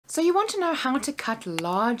So you want to know how to cut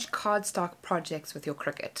large cardstock projects with your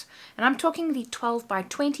Cricut. And I'm talking the 12 by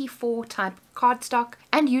 24 type cardstock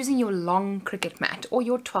and using your long Cricut mat or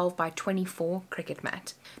your 12 by 24 Cricut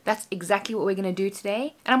mat. That's exactly what we're going to do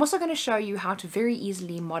today. And I'm also going to show you how to very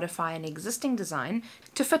easily modify an existing design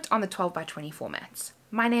to fit on the 12 by 24 mats.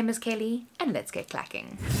 My name is Kelly and let's get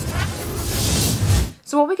clacking.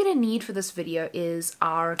 So what we're going to need for this video is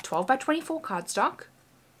our 12 by 24 cardstock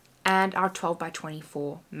and our 12 by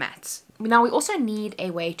 24 mats. Now we also need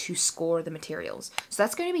a way to score the materials. So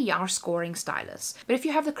that's going to be our scoring stylus. But if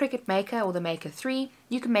you have the Cricut Maker or the Maker 3,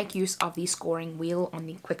 you can make use of the scoring wheel on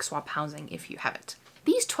the quick swap housing if you have it.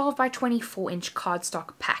 These 12 by 24 inch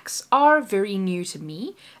cardstock packs are very new to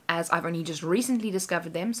me as I've only just recently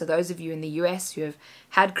discovered them. So those of you in the US who have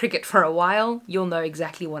had Cricut for a while, you'll know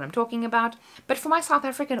exactly what I'm talking about. But for my South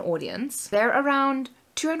African audience, they're around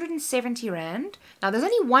 270 Rand. Now there's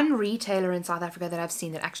only one retailer in South Africa that I've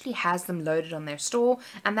seen that actually has them loaded on their store,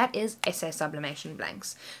 and that is SA Sublimation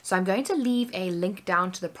Blanks. So I'm going to leave a link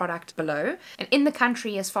down to the product below. And in the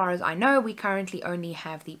country, as far as I know, we currently only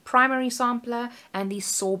have the primary sampler and the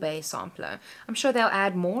sorbet sampler. I'm sure they'll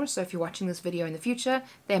add more, so if you're watching this video in the future,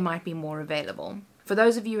 there might be more available. For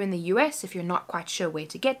those of you in the US, if you're not quite sure where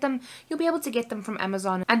to get them, you'll be able to get them from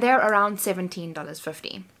Amazon and they're around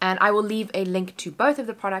 $17.50. And I will leave a link to both of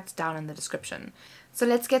the products down in the description. So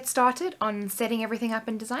let's get started on setting everything up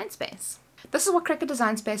in Design Space. This is what Cricut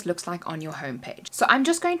Design Space looks like on your homepage. So I'm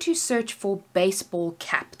just going to search for baseball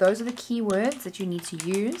cap. Those are the keywords that you need to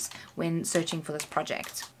use when searching for this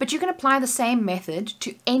project. But you can apply the same method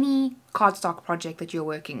to any cardstock project that you're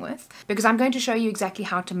working with, because I'm going to show you exactly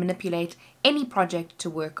how to manipulate any project to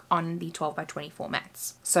work on the 12 by 24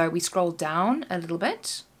 mats. So we scroll down a little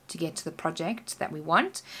bit to get to the project that we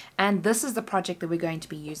want, and this is the project that we're going to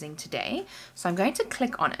be using today. So I'm going to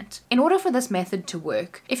click on it. In order for this method to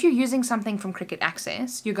work, if you're using something from Cricut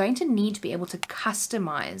Access, you're going to need to be able to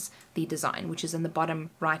customize the design, which is in the bottom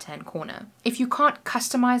right hand corner. If you can't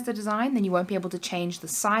customize the design, then you won't be able to change the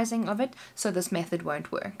sizing of it, so this method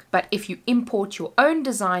won't work. But if you import your own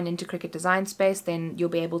design into Cricut Design Space, then you'll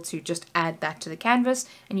be able to just add that to the canvas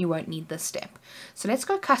and you won't need this step. So let's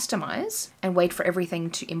go customize and wait for everything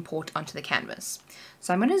to import onto the canvas.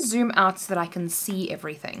 So I'm going to zoom out so that I can see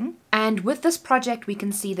everything. And with this project, we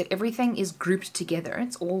can see that everything is grouped together.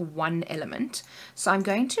 It's all one element. So I'm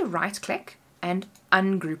going to right click and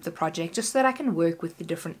ungroup the project just so that I can work with the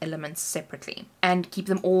different elements separately and keep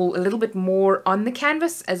them all a little bit more on the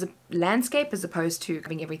canvas as a landscape as opposed to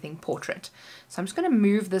having everything portrait. So I'm just going to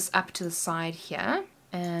move this up to the side here,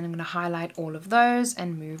 and I'm going to highlight all of those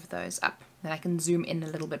and move those up. Then I can zoom in a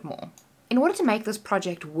little bit more. In order to make this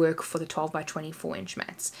project work for the 12 by 24 inch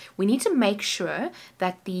mats, we need to make sure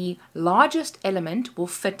that the largest element will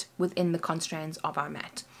fit within the constraints of our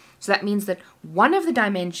mat. So that means that one of the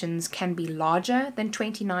dimensions can be larger than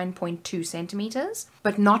 29.2 centimeters,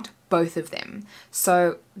 but not both of them.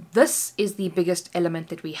 So this is the biggest element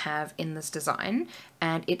that we have in this design,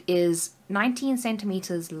 and it is 19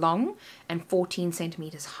 centimeters long and 14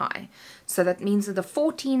 centimeters high. So that means that the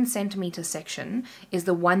 14 centimeter section is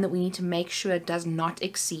the one that we need to make sure does not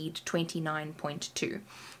exceed 29.2,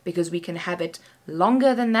 because we can have it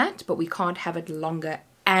longer than that, but we can't have it longer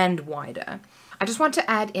and wider. I just want to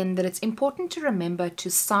add in that it's important to remember to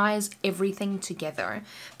size everything together,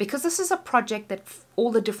 because this is a project that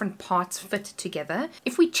all the different parts fit together.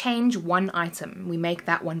 If we change one item, we make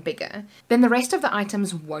that one bigger, then the rest of the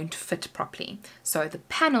items won't fit properly. So the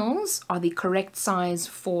panels are the correct size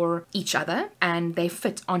for each other and they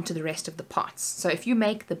fit onto the rest of the parts. So if you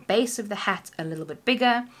make the base of the hat a little bit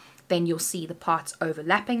bigger, then you'll see the parts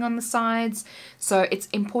overlapping on the sides. So it's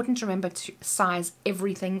important to remember to size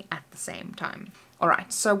everything at the same time. All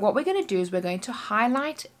right, so what we're going to do is we're going to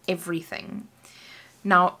highlight everything.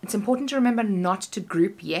 Now, it's important to remember not to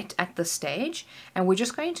group yet at this stage, and we're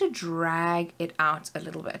just going to drag it out a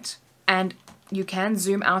little bit. And you can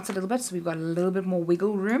zoom out a little bit, so we've got a little bit more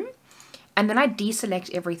wiggle room. And then I deselect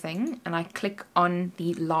everything and I click on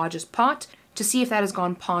the largest part to see if that has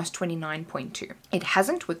gone past 29.2. It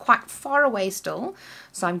hasn't, we're quite far away still,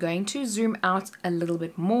 so I'm going to zoom out a little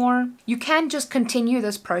bit more. You can just continue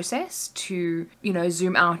this process to,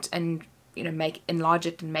 zoom out and, enlarge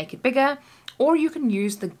it and make it bigger, or you can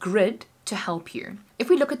use the grid to help you. If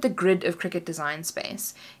we look at the grid of Cricut Design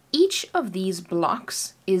Space, each of these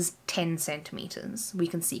blocks is 10 centimeters. We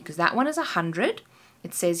can see, because that one is 100,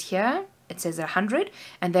 it says here, it says 100,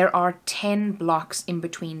 and there are 10 blocks in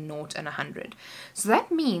between 0 and 100. So that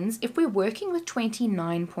means if we're working with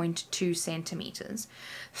 29.2 centimeters,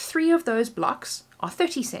 3 of those blocks are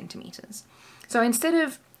 30 centimeters. So instead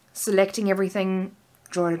of selecting everything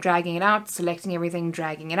dragging it out, selecting everything,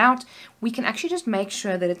 dragging it out, we can actually just make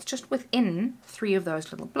sure that it's just within 3 of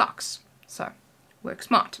those little blocks. So, work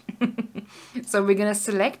smart. So we're going to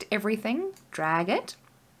select everything, drag it.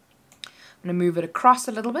 I'm going to move it across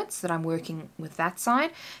a little bit so that I'm working with that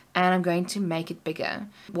side, and I'm going to make it bigger.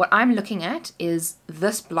 What I'm looking at is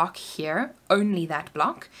this block here, only that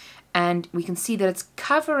block, and we can see that it's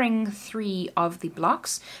covering 3 of the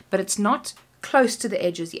blocks, but it's not close to the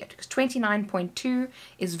edges yet, because 29.2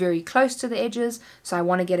 is very close to the edges, so I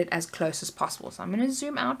want to get it as close as possible. So I'm going to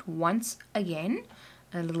zoom out once again,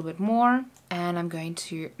 a little bit more, and I'm going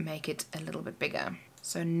to make it a little bit bigger.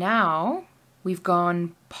 So now we've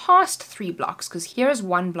gone past 3 blocks, because here's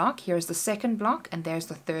 1 block, here's the 2nd block, and there's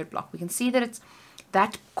the 3rd block. We can see that it's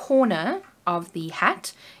that corner of the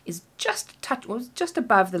hat is just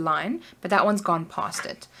above the line, but that one's gone past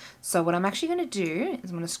it. So what I'm actually going to do is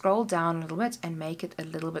I'm going to scroll down a little bit and make it a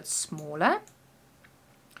little bit smaller.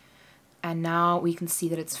 And now we can see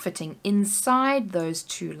that it's fitting inside those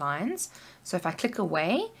 2 lines. So if I click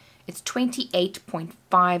away, it's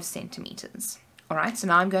 28.5 centimeters. Alright, so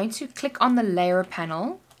now I'm going to click on the layer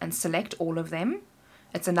panel and select all of them.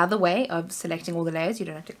 It's another way of selecting all the layers. You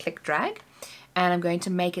don't have to click drag. And I'm going to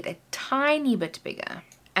make it a tiny bit bigger.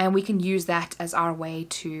 And we can use that as our way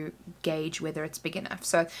to gauge whether it's big enough.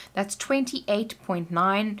 So that's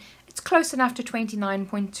 28.9. It's close enough to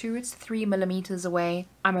 29.2. It's 3 millimeters away.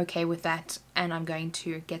 I'm okay with that. And I'm going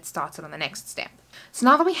to get started on the next step. So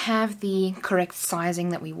now that we have the correct sizing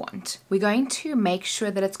that we want, we're going to make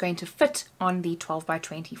sure that it's going to fit on the 12 by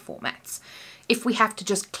 20 formats. If we have to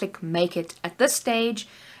just click make it at this stage,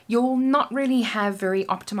 you'll not really have very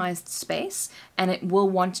optimized space, and it will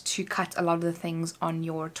want to cut a lot of the things on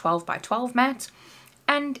your 12 by 12 mat.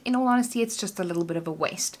 And in all honesty, it's just a little bit of a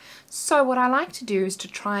waste. So what I like to do is to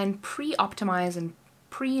try and pre-optimize and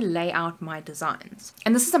pre-lay out my designs.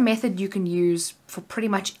 And this is a method you can use for pretty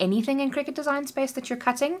much anything in Cricut Design Space that you're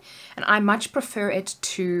cutting. And I much prefer it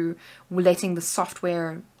to letting the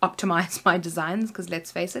software optimize my designs, because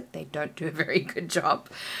let's face it, they don't do a very good job.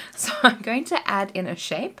 So I'm going to add in a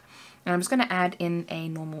shape, and I'm just going to add in a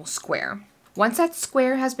normal square. Once that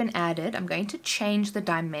square has been added, I'm going to change the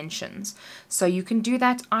dimensions. So you can do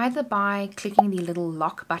that either by clicking the little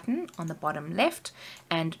lock button on the bottom left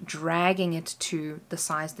and dragging it to the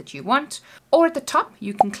size that you want, or at the top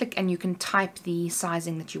you can click and you can type the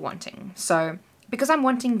sizing that you're wanting. So because I'm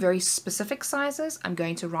wanting very specific sizes, I'm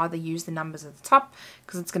going to rather use the numbers at the top,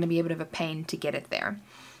 because it's going to be a bit of a pain to get it there.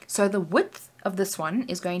 So the width of this one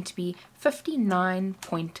is going to be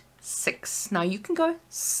 59.6. Now you can go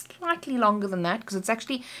slightly longer than that, because it's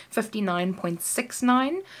actually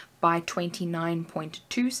 59.69 by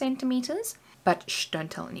 29.2 centimeters, but shh,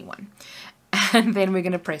 don't tell anyone. And then we're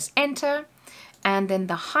going to press enter, and then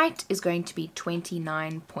the height is going to be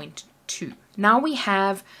 29.2. Now we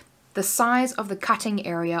have the size of the cutting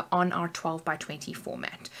area on our 12 by 20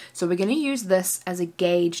 format. So we're going to use this as a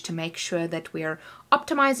gauge to make sure that we're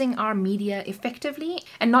optimizing our media effectively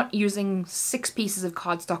and not using 6 pieces of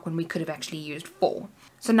cardstock when we could have actually used 4.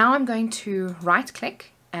 So now I'm going to right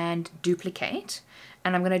click and duplicate,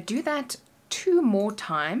 and I'm going to do that 2 more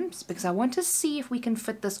times because I want to see if we can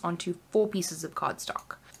fit this onto 4 pieces of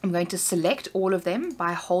cardstock. I'm going to select all of them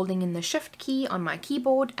by holding in the shift key on my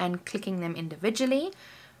keyboard and clicking them individually,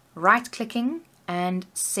 right clicking and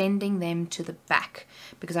sending them to the back,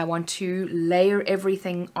 because I want to layer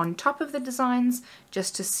everything on top of the designs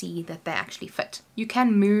just to see that they actually fit. You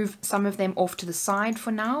can move some of them off to the side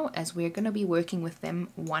for now, as we're going to be working with them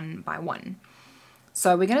one by one.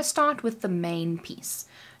 So we're going to start with the main piece.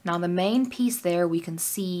 Now the main piece there we can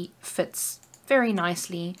see fits very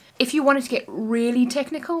nicely. If you wanted to get really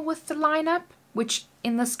technical with the lineup, which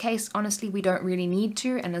in this case, honestly, we don't really need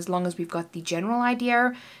to, and as long as we've got the general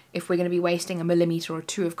idea, if we're going to be wasting 1 millimeter or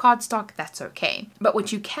 2 of cardstock, that's okay. But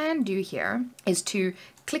what you can do here is to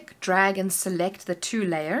click, drag, and select the 2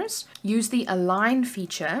 layers. Use the align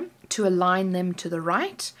feature to align them to the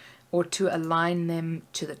right or to align them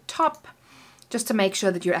to the top, just to make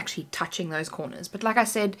sure that you're actually touching those corners. But like I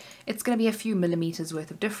said, it's going to be a few millimeters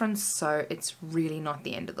worth of difference, so it's really not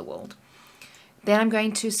the end of the world. Then I'm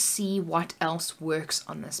going to see what else works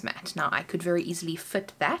on this mat. Now I could very easily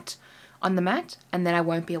fit that on the mat, and then I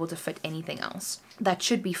won't be able to fit anything else. That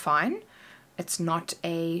should be fine. It's not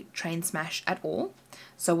a train smash at all.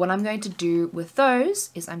 So what I'm going to do with those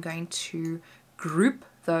is I'm going to group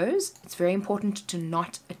those. It's very important to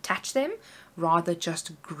not attach them, rather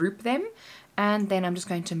just group them. And then I'm just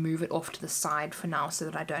going to move it off to the side for now so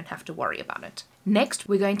that I don't have to worry about it. Next,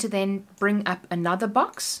 we're going to then bring up another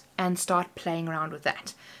box and start playing around with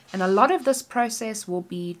that. And a lot of this process will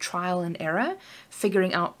be trial and error,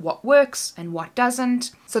 figuring out what works and what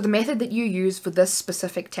doesn't. So the method that you use for this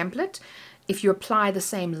specific template, if you apply the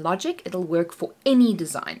same logic, it'll work for any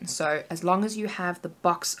design. So as long as you have the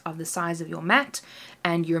box of the size of your mat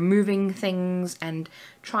and you're moving things and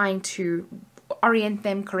trying to orient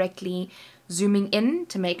them correctly, zooming in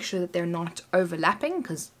to make sure that they're not overlapping,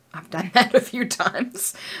 because I've done that a few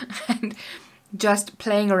times, and just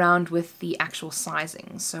playing around with the actual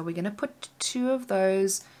sizing. So we're going to put 2 of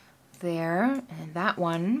those there, and that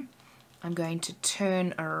one I'm going to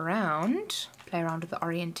turn around, play around with the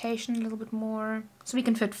orientation a little bit more. So we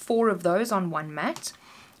can fit 4 of those on one mat.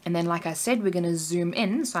 And then, like I said, we're going to zoom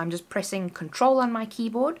in. So I'm just pressing Control on my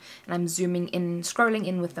keyboard and I'm zooming in, scrolling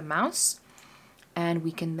in with the mouse. And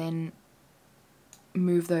we can then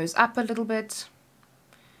move those up a little bit,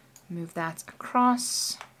 move that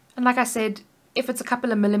across. And like I said, if it's a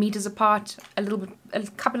couple of millimeters apart, a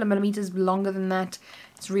couple of millimeters longer than that,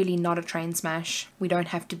 it's really not a train smash. We don't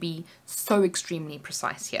have to be so extremely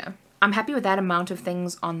precise here. I'm happy with that amount of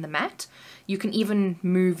things on the mat. You can even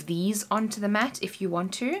move these onto the mat if you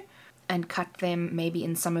want to, and cut them maybe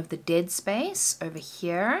in some of the dead space over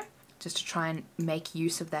here, just to try and make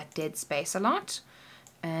use of that dead space a lot.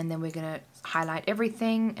 And then we're going to highlight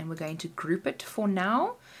everything and we're going to group it for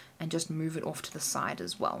now and just move it off to the side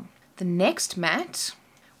as well. The next mat,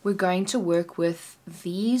 we're going to work with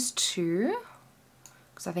these 2,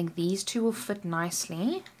 because I think these 2 will fit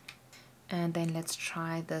nicely. And then let's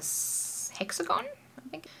try this hexagon, I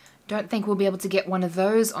think. Don't think we'll be able to get one of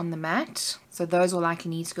those on the mat. So those will likely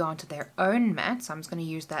need to go onto their own mat. So I'm just going to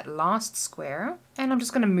use that last square. And I'm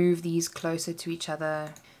just going to move these closer to each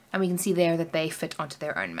other. And we can see there that they fit onto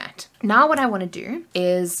their own mat. Now what I want to do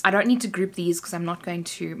is, I don't need to group these because I'm not going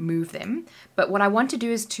to move them. But what I want to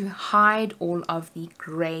do is to hide all of the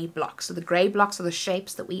gray blocks. So the gray blocks are the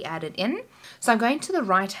shapes that we added in. So I'm going to the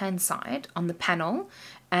right hand side on the panel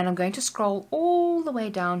and I'm going to scroll all the way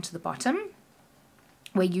down to the bottom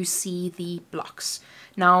where you see the blocks.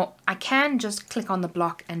 Now I can just click on the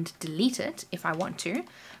block and delete it if I want to,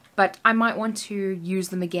 but I might want to use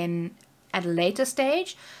them again at a later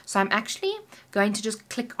stage. So I'm actually going to just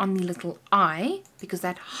click on the little eye because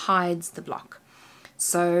that hides the block.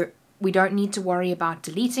 So we don't need to worry about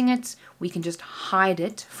deleting it. We can just hide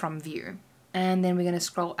it from view. And then we're going to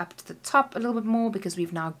scroll up to the top a little bit more because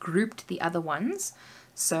we've now grouped the other ones.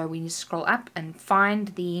 So we need to scroll up and find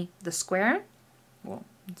the square. Well,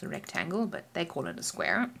 it's a rectangle, but they call it a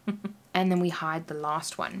square. And then we hide the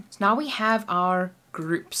last one. So now we have our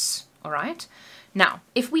groups, all right? Now,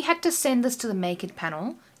 if we had to send this to the Make It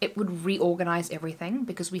panel, it would reorganize everything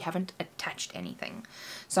because we haven't attached anything.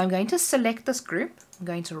 So I'm going to select this group, I'm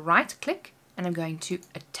going to right click, and I'm going to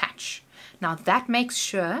attach. Now that makes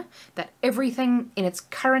sure that everything in its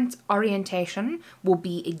current orientation will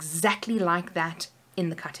be exactly like that in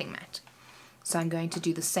the cutting mat. So I'm going to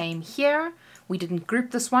do the same here. We didn't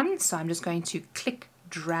group this one, so I'm just going to click,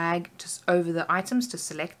 drag just over the items to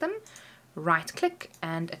select them, right click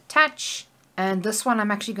and attach. And this one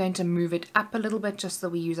I'm actually going to move it up a little bit just so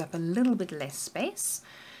we use up a little bit less space.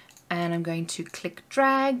 And I'm going to click,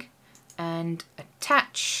 drag and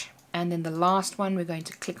attach. And then the last one, we're going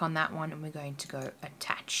to click on that one and we're going to go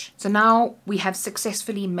attach. So now we have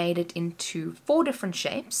successfully made it into 4 different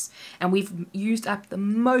shapes and we've used up the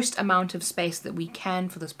most amount of space that we can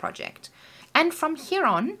for this project. And from here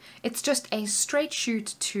on, it's just a straight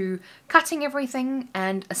shoot to cutting everything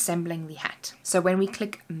and assembling the hat. So when we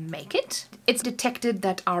click Make It, it's detected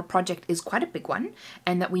that our project is quite a big one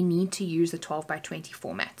and that we need to use the 12 by 20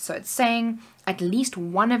 format. So it's saying at least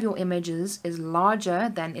one of your images is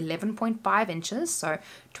larger than 11.5 inches, so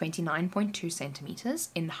 29.2 centimeters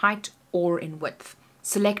in height or in width.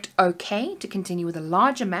 Select OK to continue with a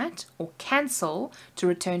larger mat, or cancel to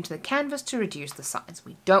return to the canvas to reduce the size.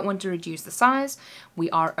 We don't want to reduce the size. We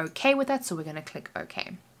are okay with that, so we're going to click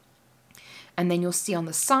OK. And then you'll see on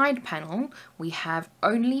the side panel, we have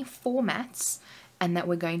only 4 mats and that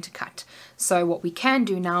we're going to cut. So what we can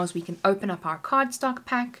do now is we can open up our cardstock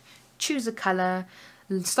pack, choose a color,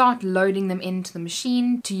 start loading them into the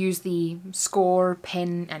machine to use the score,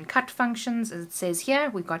 pen and cut functions. As it says here,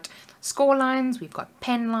 we've got score lines, we've got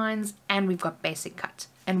pen lines, and we've got basic cut.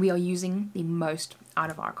 And we are using the most out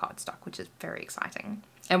of our cardstock, which is very exciting.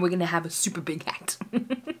 And we're going to have a super big hat.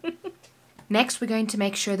 Next, we're going to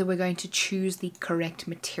make sure that we're going to choose the correct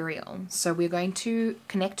material. So we're going to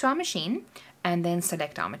connect to our machine and then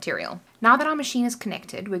select our material. Now that our machine is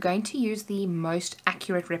connected, we're going to use the most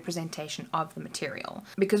accurate representation of the material.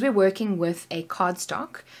 Because we're working with a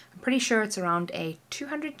cardstock, I'm pretty sure it's around a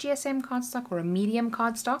 200 GSM cardstock or a medium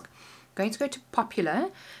cardstock. I'm going to go to popular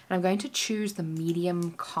and I'm going to choose the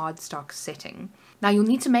medium cardstock setting. Now you'll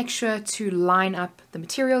need to make sure to line up the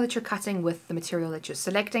material that you're cutting with the material that you're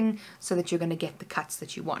selecting so that you're going to get the cuts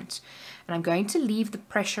that you want. And I'm going to leave the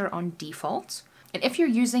pressure on default. And if you're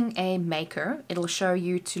using a maker, it'll show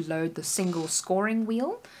you to load the single scoring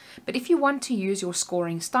wheel. But if you want to use your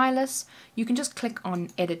scoring stylus, you can just click on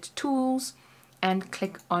Edit Tools and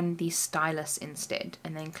click on the stylus instead,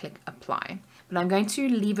 and then click Apply. But I'm going to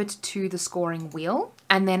leave it to the scoring wheel,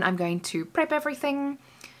 and then I'm going to prep everything,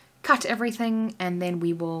 cut everything, and then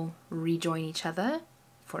we will rejoin each other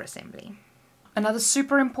for assembly. Another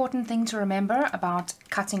super important thing to remember about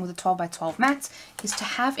cutting with a 12 by 12 mat is to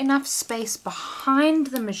have enough space behind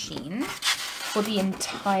the machine for the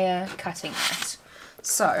entire cutting mat.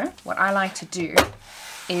 So what I like to do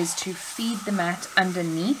is to feed the mat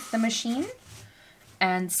underneath the machine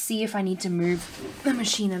and see if I need to move the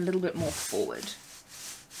machine a little bit more forward.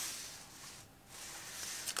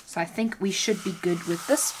 So I think we should be good with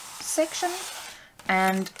this section,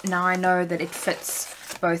 and now I know that it fits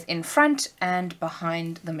both in front and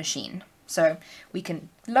behind the machine. So we can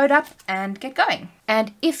load up and get going.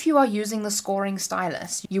 And if you are using the scoring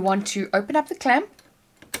stylus, you want to open up the clamp,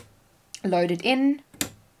 load it in,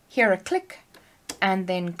 hear a click, and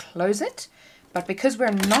then close it. But because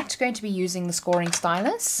we're not going to be using the scoring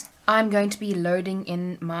stylus, I'm going to be loading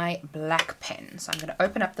in my black pen. So I'm going to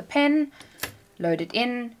open up the pen, load it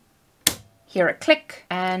in, hear a click,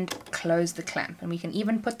 and close the clamp. And we can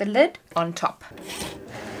even put the lid on top.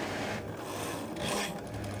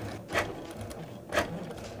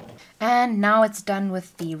 And now it's done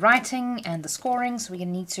with the writing and the scoring, so we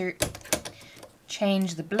need to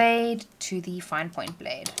change the blade to the fine point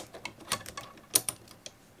blade.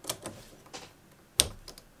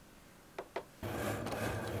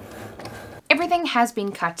 Everything has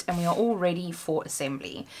been cut and we are all ready for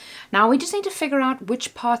assembly. Now we just need to figure out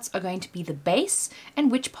which parts are going to be the base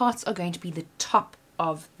and which parts are going to be the top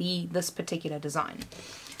of this particular design.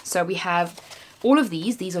 So we have all of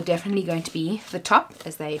these are definitely going to be the top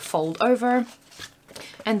as they fold over,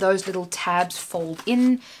 and those little tabs fold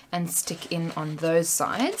in and stick in on those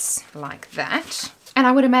sides like that. And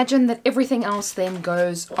I would imagine that everything else then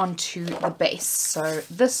goes onto the base. So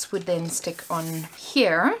this would then stick on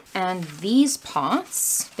here, and these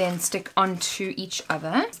parts then stick onto each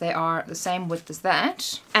other. They are the same width as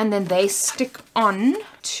that, and then they stick on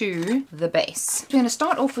to the base. We're going to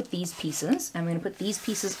start off with these pieces, and we're going to put these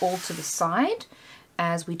pieces all to the side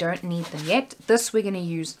as we don't need them yet. This we're going to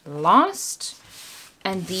use last,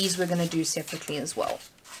 and these we're going to do separately as well.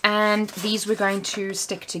 And these we're going to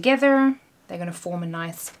stick together. They're going to form a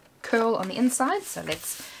nice curl on the inside, so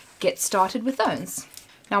let's get started with those.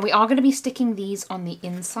 Now we are going to be sticking these on the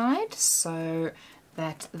inside so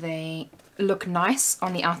that they look nice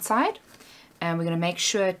on the outside, and we're going to make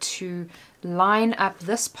sure to line up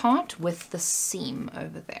this part with the seam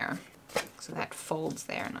over there so that folds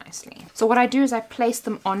there nicely. So what I do is I place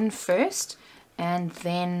them on first and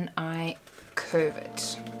then I curve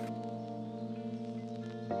it.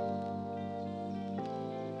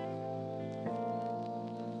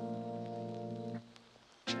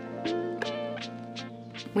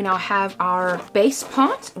 We now have our base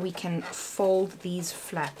part. We can fold these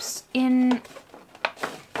flaps in,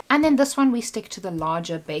 and then this one we stick to the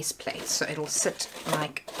larger base plate so it'll sit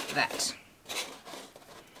like that.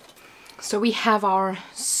 So we have our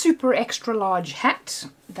super extra large hat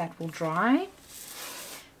that will dry,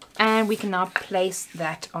 and we can now place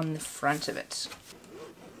that on the front of it.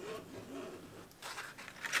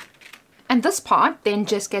 And this part then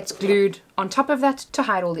just gets glued on top of that to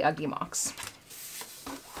hide all the ugly marks.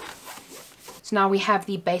 So now we have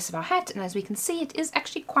the base of our hat, and as we can see, it is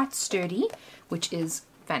actually quite sturdy, which is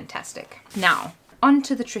fantastic. Now, on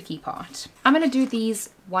to the tricky part. I'm going to do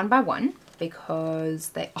these one by one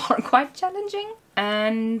because they are quite challenging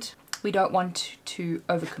and we don't want to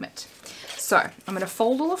overcommit. So I'm going to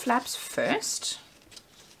fold all the flaps first,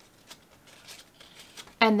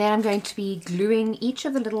 and then I'm going to be gluing each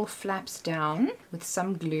of the little flaps down with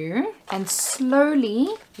some glue and slowly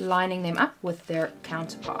lining them up with their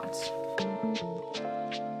counterparts.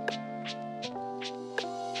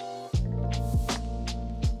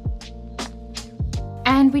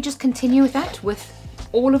 And we just continue with that with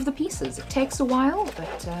all of the pieces. It takes a while,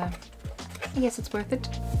 but I guess it's worth it.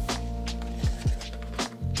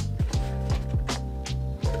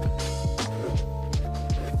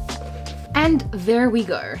 And there we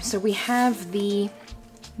go. So we have the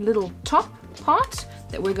little top part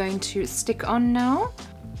that we're going to stick on now.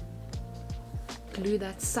 Glue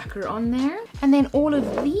that sucker on there. And then all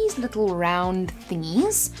of these little round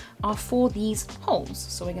thingies are for these holes.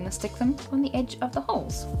 So we're going to stick them on the edge of the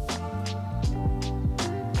holes.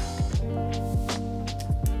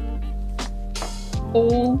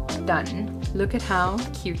 All done. Look at how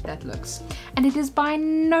cute that looks. And it is by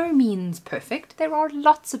no means perfect. There are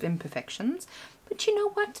lots of imperfections, but you know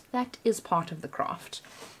what? That is part of the craft.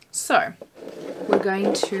 So we're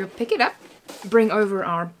going to pick it up, bring over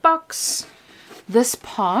our box. This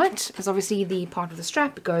part is obviously the part of the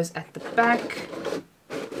strap. It goes at the back.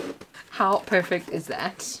 How perfect is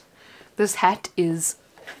that? This hat is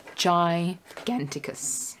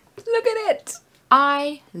giganticus. Look at it!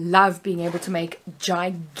 I love being able to make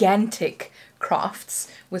gigantic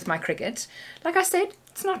crafts with my Cricut. Like I said,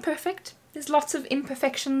 it's not perfect. There's lots of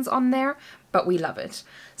imperfections on there, but we love it.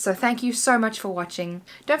 So thank you so much for watching.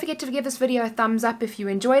 Don't forget to give this video a thumbs up if you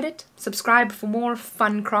enjoyed it. Subscribe for more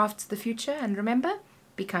fun crafts in the future. And remember,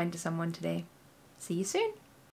 be kind to someone today. See you soon.